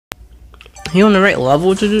He on the right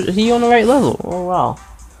level to do? He on the right level? Oh wow.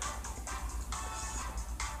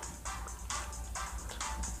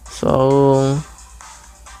 So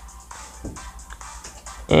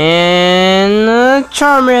and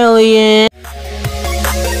Charmeleon.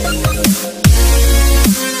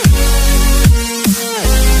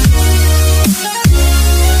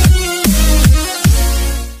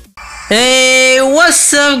 Hey,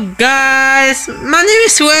 what's up, guys? My name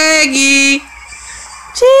is SwaggyCheese,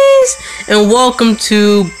 and welcome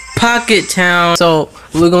to Pocketown. So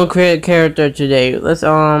we're gonna create a character today. Let's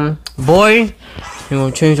boy, we're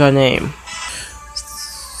gonna change our name.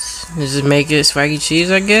 Let's just make it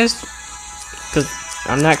SwaggyCheese, I guess, cause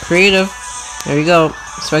I'm not creative. There we go,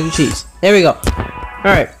 SwaggyCheese. There we go. All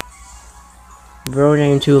right. Bro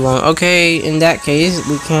name too long. Okay, in that case,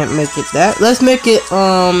 we can't make it that. Let's make it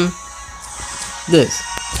this.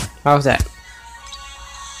 How's that?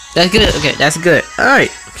 That's good. Okay, that's good.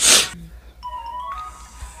 Alright.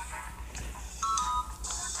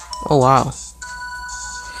 Oh wow.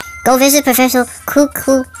 Go visit Professor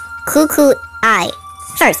Cuckoo Eye.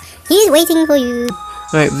 First, he's waiting for you.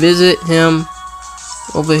 Alright, visit him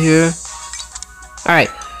over here. Alright.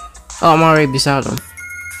 Oh, I'm already beside him.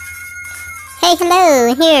 Hey,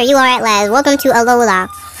 hello. Here you are at last. Welcome to Alola.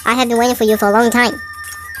 I have been waiting for you for a long time.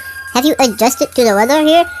 Have you adjusted to the weather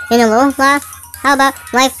here in Alola? How about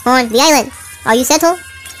life on the island? Are you settled?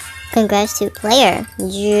 Congrats to player.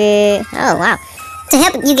 Oh, wow. To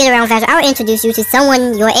help you get around faster, I'll introduce you to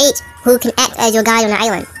someone your age who can act as your guide on the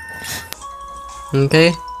island.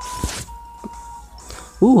 Okay.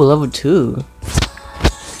 Ooh, level 2.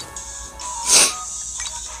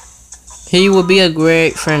 He will be a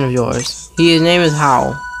great friend of yours. His name is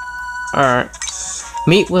How. Alright.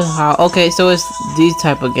 Meet with How. Okay, so it's these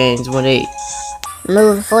type of games when they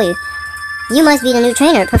move for you. You must be the new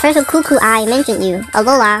trainer. Professor Cuckoo Eye mentioned you.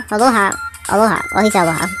 Alola. Oh, he said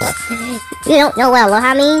aloha. You don't know what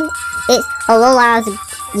aloha means? It's Alola's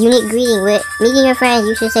unique greeting. With meeting your friends,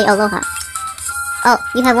 you should say aloha. Oh,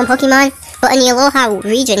 you have one Pokemon? But in the Aloha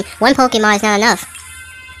region, one Pokemon is not enough.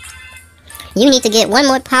 You need to get one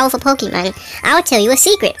more powerful Pokemon. I'll tell you a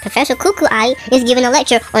secret. Professor Cuckoo Eye is giving a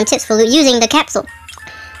lecture on tips for using the capsule.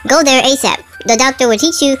 Go there ASAP. The doctor will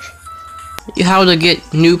teach you how to get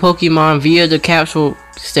new Pokemon via the capsule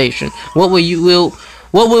station. What you will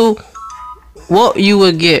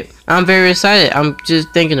get. I'm very excited. I'm just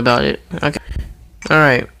thinking about it. Okay.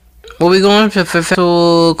 Alright. What we going to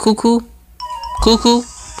Professor Cuckoo?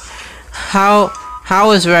 How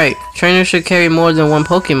is right. Trainers should carry more than one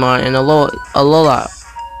Pokemon in Alola.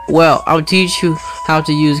 Well, I'll teach you how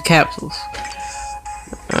to use capsules.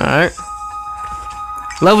 Alright.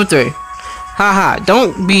 Level 3. Haha,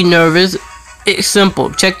 don't be nervous. It's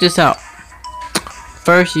simple. Check this out.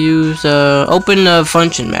 First, use open the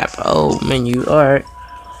function map. Oh, menu. Alright.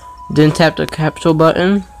 Then tap the capsule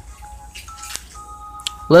button.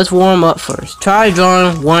 Let's warm up first. Try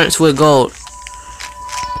drawing once with gold.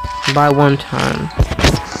 By one time.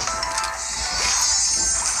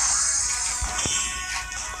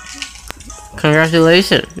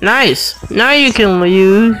 Congratulations. Nice. Now you can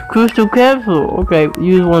use crystal capsule. Okay,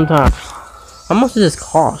 use one time. How much does this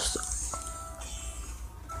cost?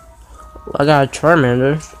 I got a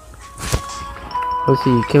Charmander. Let's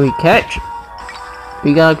see. Can we catch?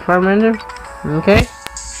 We got a Charmander. Okay.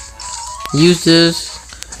 Use this.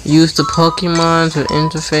 Use the Pokemon to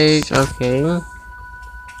interface. Okay.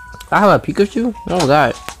 I have a Pikachu? Oh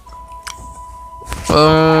god.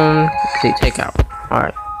 Let's see, take out.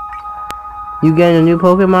 Alright. You getting a new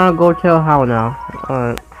Pokemon? Go tell How now.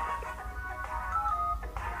 Alright.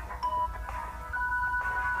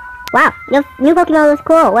 Wow, your new Pokemon looks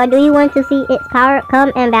cool. Where do you want to see its power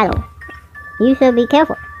come and battle? You should be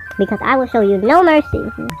careful, because I will show you no mercy.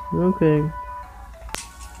 Okay.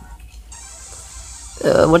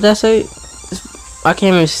 What'd that say? I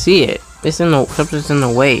can't even see it. It's in the, something's in the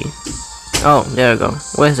way. Oh, there we go.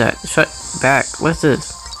 What is that? Shut back. What's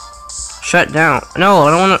this? Shut down. No,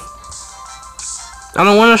 I don't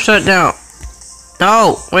want to shut down.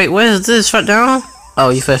 No, wait, what is this? Shut down?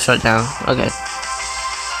 Oh, you first shut down. Okay.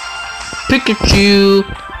 Pikachu.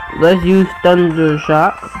 Let's use Thunder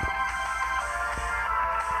Shock.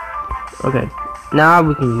 Okay. Now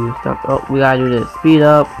we can use stuff. Oh, we gotta do this. Speed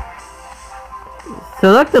up.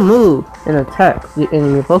 Select the move and attack the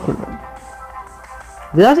enemy Pokemon.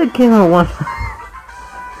 Did I just kill him one?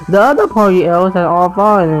 The other party elves have all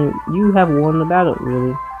fallen and you have won the battle,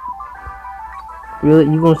 really? Really?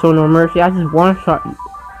 You gonna show no mercy? I just one-shot you.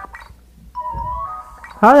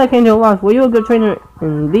 How did I came to a loss? Well, you're a good trainer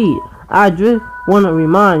indeed. I just want to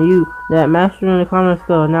remind you that mastering the common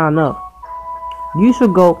skill is not enough. You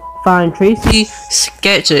should go find Tracy,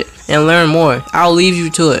 sketch it, and learn more. I'll leave you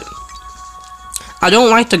to it. I don't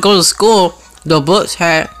like to go to school. The books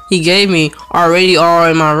he gave me already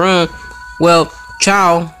are in my room. Well,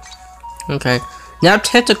 ciao. Okay. Now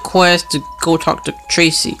take the quest to go talk to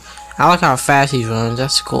Tracy. I like how fast he runs.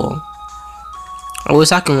 That's cool. I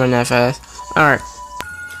wish I can run that fast. Alright.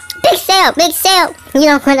 Big sale! Big sale! You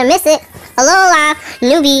don't want to miss it. Alola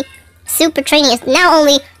newbie super training is now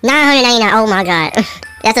only $9.99. Oh my god.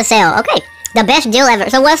 That's a sale. Okay. The best deal ever.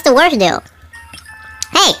 So what's the worst deal?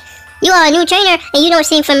 Hey! You are a new trainer and you don't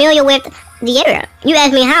seem familiar with the area. You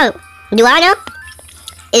ask me how. Do I know?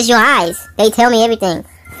 It's your eyes. They tell me everything.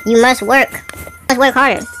 You must work. Work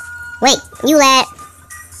harder. Wait, you lad.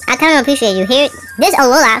 I kind of appreciate you here. This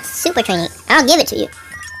Alola super training. I'll give it to you.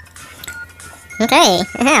 Okay.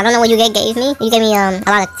 I don't know what you gave me. You gave me a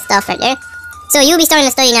lot of stuff right there. So you'll be starting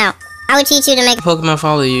to study now. I will teach you to make Pokemon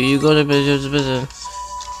follow you. You go to business.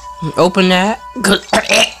 Open that.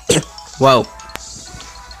 Whoa.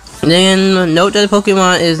 Then note that the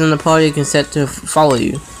Pokemon is in the party you can set to follow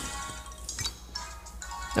you.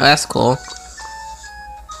 Oh, that's cool.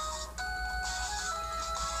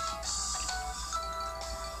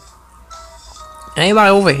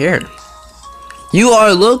 Anybody over here? You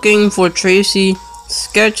are looking for Tracy.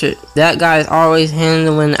 Sketch it. That guy is always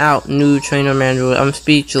handling out new trainer manual. I'm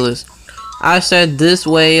speechless. I said this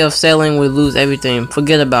way of selling would lose everything.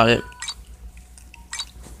 Forget about it.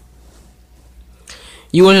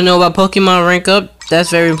 You want to know about Pokemon rank up? That's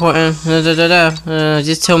very important.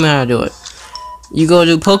 Just tell me how to do it. You go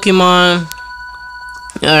to Pokemon.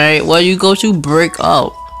 Alright, well you go to break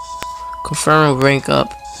up. Confirm rank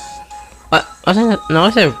up. What? I think that, no,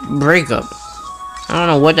 I said break up. I don't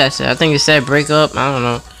know what that said. I think it said break up. I don't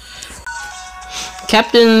know.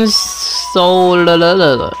 Captain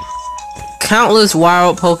Countless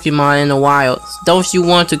wild Pokemon in the wilds. Don't you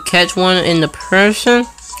want to catch one in the person?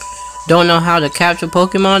 Don't know how to capture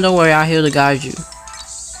Pokemon? Don't worry, I'm here to guide you.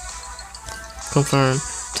 Confirm.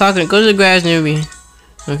 Talking. Go to the grass near me.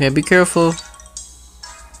 Okay, be careful.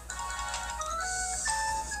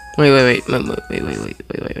 Wait.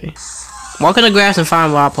 Walk in the grass and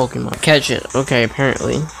find wild Pokemon. Catch it. Okay,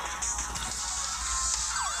 apparently.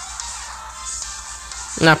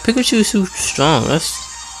 Now Pikachu's too strong.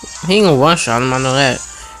 He ain't gonna one shot him. I know that.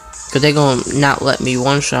 Cause they gonna not let me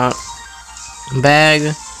one shot. Bag,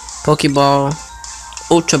 Pokeball,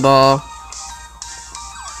 Ultra Ball.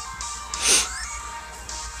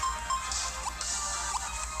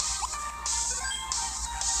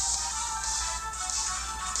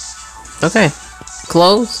 Okay,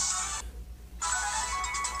 close.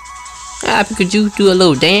 Pikachu do a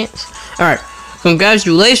little dance. Alright,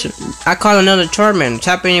 congratulations. I caught another Charmander.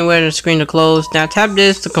 Tap anywhere in the screen to close. Now tap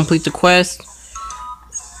this to complete the quest.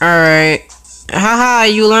 Alright. Haha,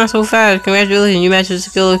 you learn so fast. Congratulations, you match the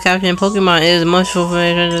skill of capturing Pokemon. It is much for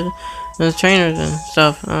the trainers and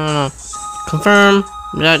stuff. I don't know. Confirm.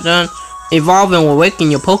 That done. Evolve and awaken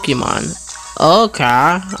your Pokemon.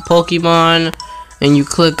 Okay. Pokemon. And you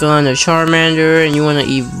click on the Charmander and you want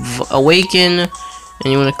to awaken.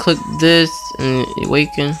 And you want to click this and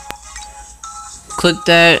awaken. Click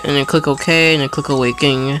that and then click OK and then click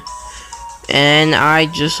awaken. And I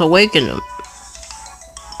just awakened him.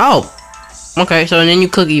 Oh, okay. So then you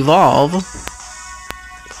click evolve.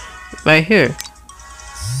 Right here.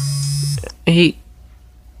 He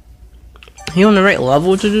on the right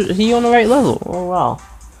level to do. He on the right level. Oh wow.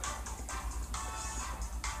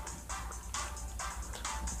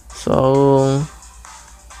 So.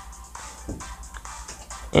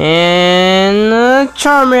 And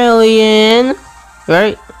Charmeleon,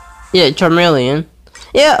 right? Yeah, Charmeleon.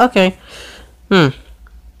 Yeah, okay.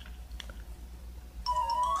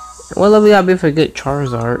 What level gotta be for good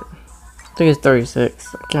Charizard? I think it's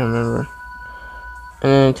 36. I can't remember.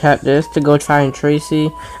 And then tap this to go try and Tracy.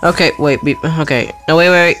 Okay, wait. Okay. No,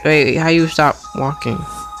 wait. How you stop walking?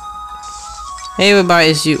 Hey,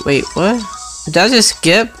 everybody, it's you. Wait, what? Did I just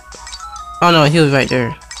skip? Oh no, he was right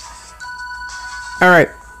there. Alright.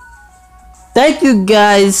 Thank you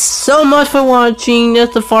guys so much for watching.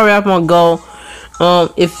 That's the far wrap on go.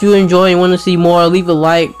 If you enjoy and want to see more, leave a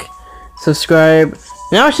like, subscribe,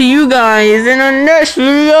 and I'll see you guys in the next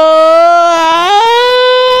video.